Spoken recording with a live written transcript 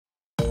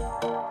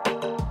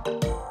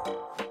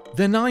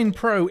The 9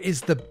 Pro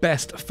is the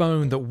best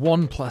phone that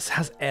OnePlus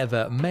has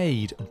ever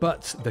made,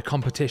 but the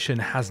competition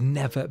has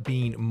never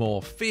been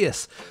more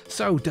fierce.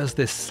 So does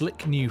this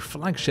slick new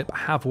flagship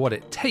have what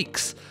it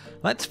takes?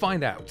 Let's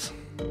find out.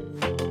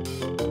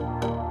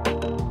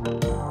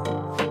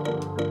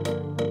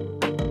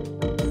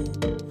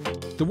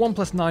 The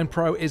OnePlus 9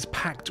 Pro is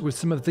packed with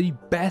some of the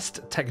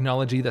best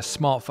technology the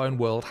smartphone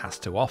world has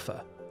to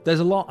offer. There's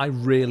a lot I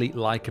really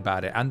like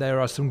about it, and there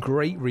are some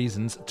great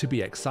reasons to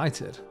be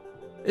excited.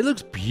 It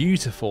looks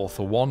beautiful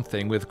for one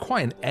thing, with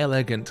quite an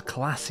elegant,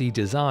 classy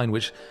design,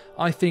 which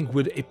I think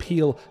would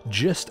appeal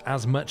just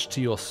as much to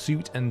your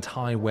suit and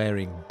tie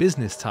wearing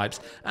business types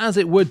as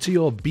it would to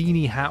your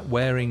beanie hat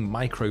wearing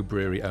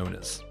microbrewery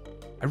owners.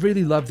 I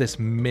really love this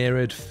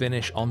mirrored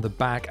finish on the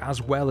back,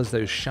 as well as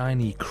those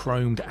shiny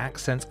chromed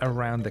accents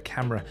around the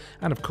camera,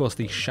 and of course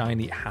the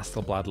shiny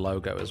Hasselblad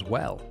logo as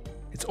well.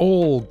 It's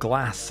all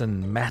glass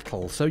and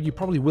metal, so you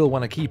probably will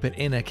want to keep it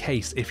in a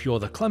case if you're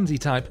the clumsy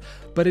type,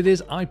 but it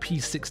is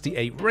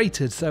IP68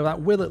 rated, so that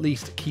will at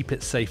least keep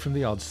it safe from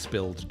the odd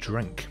spilled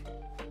drink.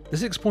 The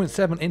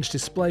 6.7-inch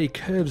display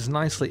curves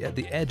nicely at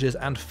the edges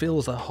and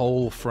fills the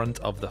whole front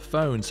of the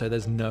phone, so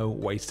there's no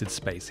wasted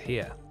space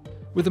here.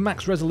 With a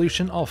max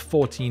resolution of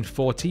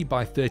 1440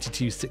 by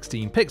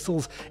 3216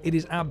 pixels, it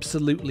is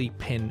absolutely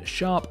pin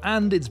sharp,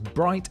 and it's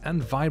bright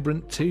and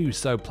vibrant too,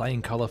 so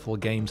playing colourful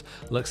games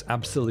looks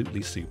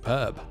absolutely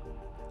superb.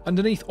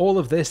 Underneath all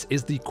of this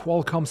is the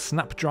Qualcomm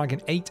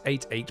Snapdragon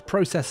 888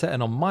 processor,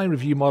 and on my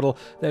review model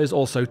there's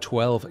also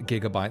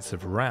 12GB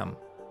of RAM.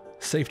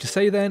 Safe to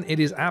say then, it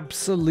is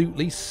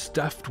absolutely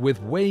stuffed with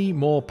way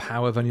more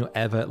power than you're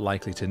ever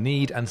likely to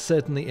need, and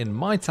certainly in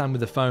my time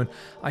with the phone,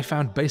 I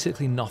found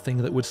basically nothing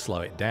that would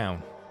slow it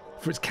down.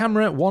 For its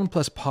camera,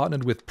 OnePlus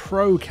partnered with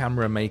pro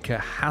camera maker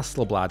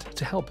Hasselblad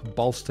to help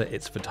bolster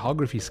its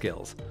photography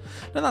skills.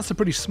 Now that's a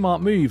pretty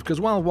smart move, because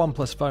while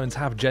OnePlus phones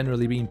have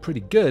generally been pretty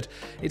good,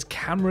 its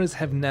cameras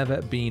have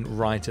never been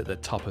right at the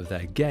top of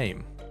their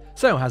game.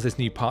 So has this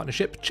new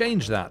partnership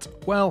changed that?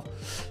 Well,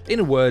 in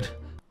a word,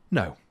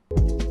 no.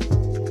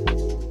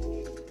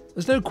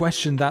 There's no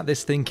question that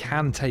this thing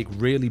can take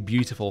really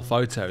beautiful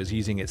photos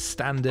using its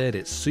standard,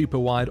 its super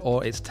wide,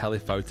 or its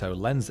telephoto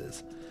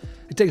lenses.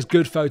 It takes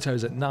good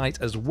photos at night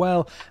as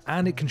well,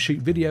 and it can shoot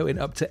video in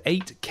up to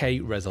 8K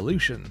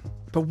resolution.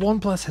 But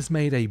OnePlus has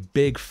made a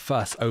big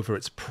fuss over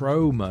its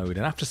Pro mode,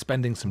 and after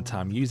spending some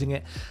time using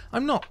it,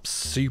 I'm not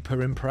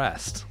super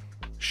impressed.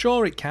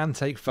 Sure, it can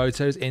take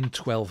photos in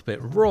 12-bit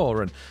RAW,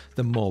 and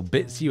the more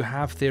bits you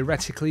have,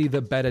 theoretically,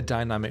 the better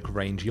dynamic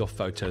range your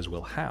photos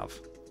will have.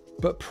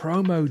 But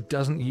Pro mode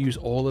doesn't use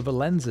all of the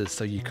lenses,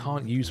 so you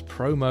can't use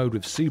Pro mode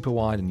with super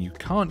wide, and you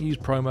can't use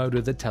Pro mode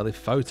with the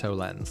telephoto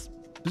lens.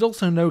 There's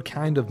also no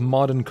kind of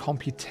modern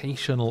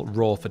computational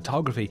RAW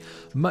photography,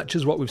 much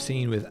as what we've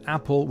seen with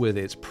Apple with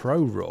its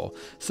Pro RAW,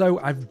 so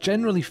I've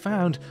generally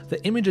found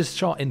that images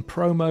shot in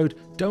Pro mode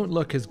don't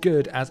look as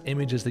good as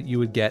images that you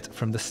would get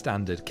from the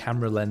standard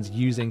camera lens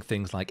using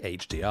things like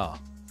HDR.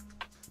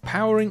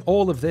 Powering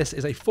all of this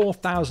is a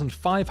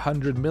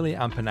 4500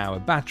 mAh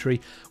battery,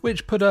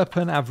 which put up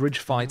an average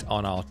fight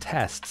on our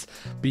tests,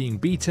 being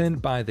beaten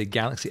by the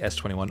Galaxy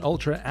S21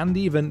 Ultra and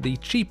even the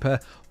cheaper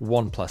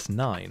OnePlus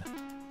 9.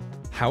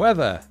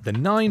 However, the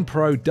 9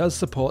 Pro does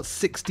support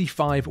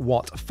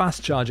 65-watt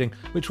fast charging,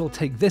 which will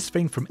take this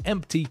thing from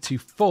empty to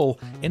full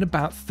in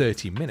about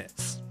 30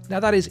 minutes. Now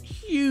that is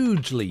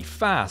hugely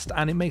fast,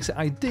 and it makes it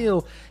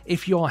ideal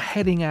if you're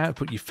heading out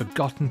but you've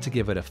forgotten to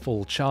give it a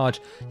full charge.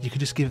 You can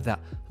just give it that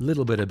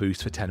little bit of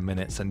boost for 10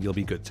 minutes and you'll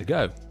be good to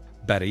go.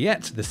 Better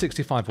yet, the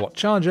 65-watt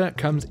charger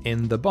comes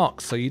in the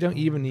box, so you don't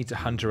even need to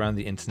hunt around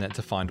the internet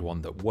to find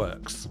one that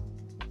works.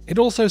 It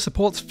also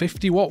supports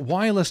 50-watt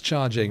wireless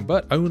charging,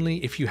 but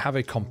only if you have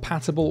a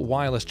compatible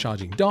wireless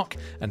charging dock,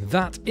 and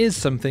that is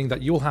something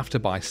that you'll have to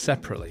buy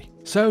separately.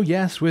 So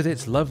yes, with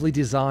its lovely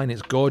design,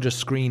 its gorgeous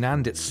screen,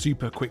 and its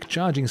super quick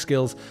charging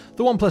skills,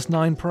 the OnePlus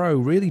 9 Pro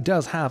really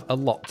does have a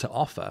lot to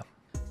offer.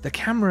 The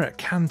camera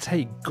can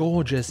take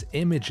gorgeous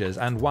images,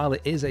 and while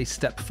it is a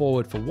step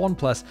forward for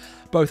OnePlus,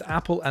 both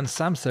Apple and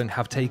Samsung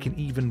have taken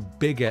even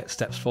bigger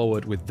steps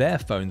forward with their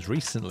phones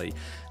recently,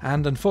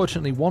 and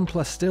unfortunately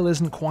OnePlus still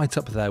isn't quite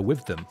up there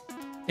with them.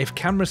 If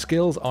camera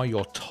skills are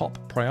your top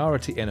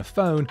priority in a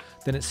phone,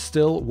 then it's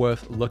still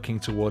worth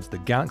looking towards the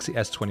Galaxy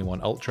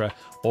S21 Ultra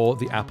or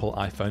the Apple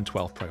iPhone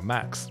 12 Pro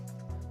Max.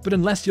 But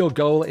unless your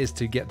goal is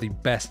to get the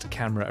best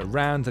camera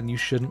around, then you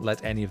shouldn't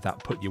let any of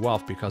that put you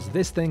off, because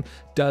this thing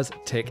does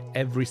tick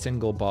every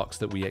single box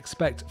that we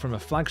expect from a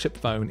flagship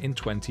phone in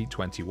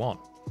 2021.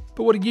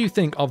 But what do you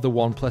think of the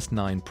OnePlus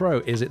 9 Pro?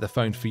 Is it the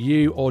phone for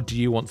you, or do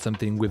you want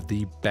something with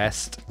the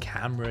best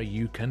camera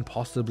you can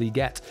possibly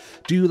get?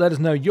 Do let us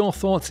know your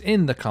thoughts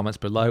in the comments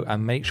below,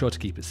 and make sure to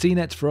keep it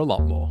CNET for a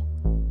lot more.